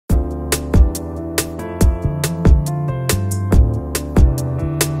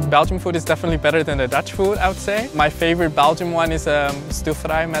Belgian food is definitely better than the Dutch food, I would say. My favorite Belgian one is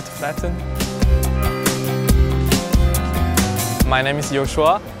stufvrij met fretten. My name is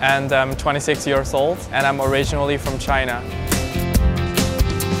Youshuo and I'm 26 years old and I'm originally from China.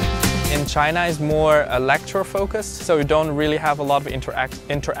 In China is more lecture focused, so you don't really have a lot of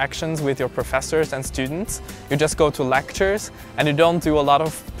interactions with your professors and students. You just go to lectures and you don't do a lot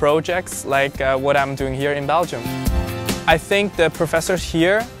of projects like what I'm doing here in Belgium. I think the professors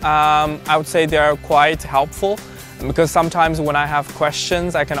here, I would say they are quite helpful because sometimes when I have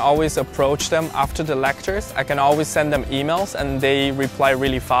questions, I can always approach them after the lectures. I can always send them emails and they reply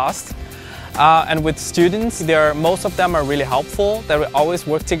really fast. And with students, most of them are really helpful. They always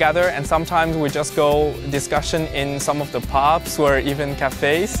work together and sometimes we just go discussion in some of the pubs or even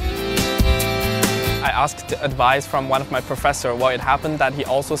cafes. I asked advice from one of my professors. Well, it happened that he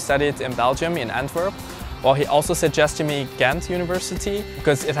also studied in Belgium, in Antwerp. Well, he also suggested me Ghent University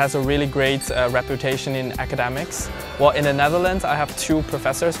because it has a really great reputation in academics. Well, in the Netherlands, I have 2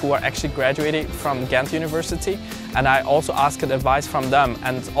 professors who are actually graduated from Ghent University, and I also asked advice from them,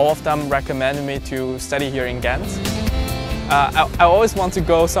 and all of them recommended me to study here in Ghent. I always want to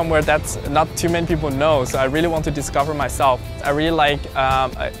go somewhere that not too many people know, so I really want to discover myself. I really like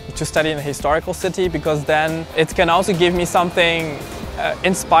to study in a historical city because then it can also give me something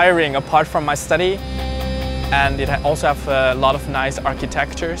inspiring apart from my study. And it also have a lot of nice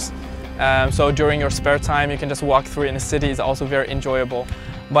architectures. So during your spare time you can just walk through in the city. It's also very enjoyable.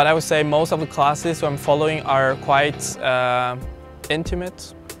 But I would say most of the classes I'm following are quite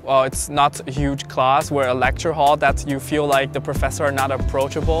intimate. Well, it's not a huge class where a lecture hall that you feel like the professor are not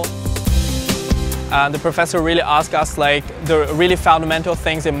approachable. The professor really asks us like the really fundamental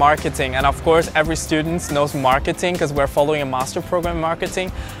things in marketing, and of course every student knows marketing because we're following a master program in marketing,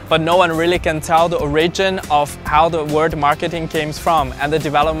 but no one really can tell the origin of how the word marketing came from and the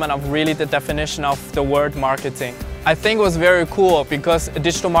development of really the definition of the word marketing. I think it was very cool because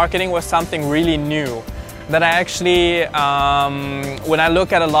digital marketing was something really new. That I actually, when I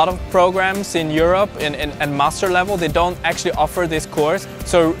look at a lot of programs in Europe and master level, they don't actually offer this course.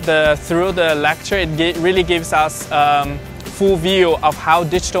 So through the lecture, it really gives us full view of how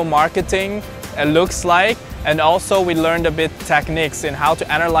digital marketing looks like, and also we learned a bit techniques in how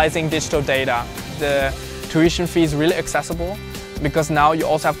to analyzing digital data. The tuition fee is really accessible because now you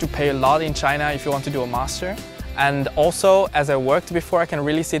also have to pay a lot in China if you want to do a master. And also, as I worked before, I can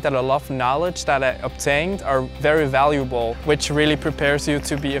really see that a lot of knowledge that I obtained are very valuable, which really prepares you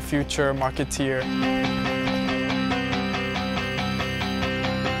to be a future marketeer.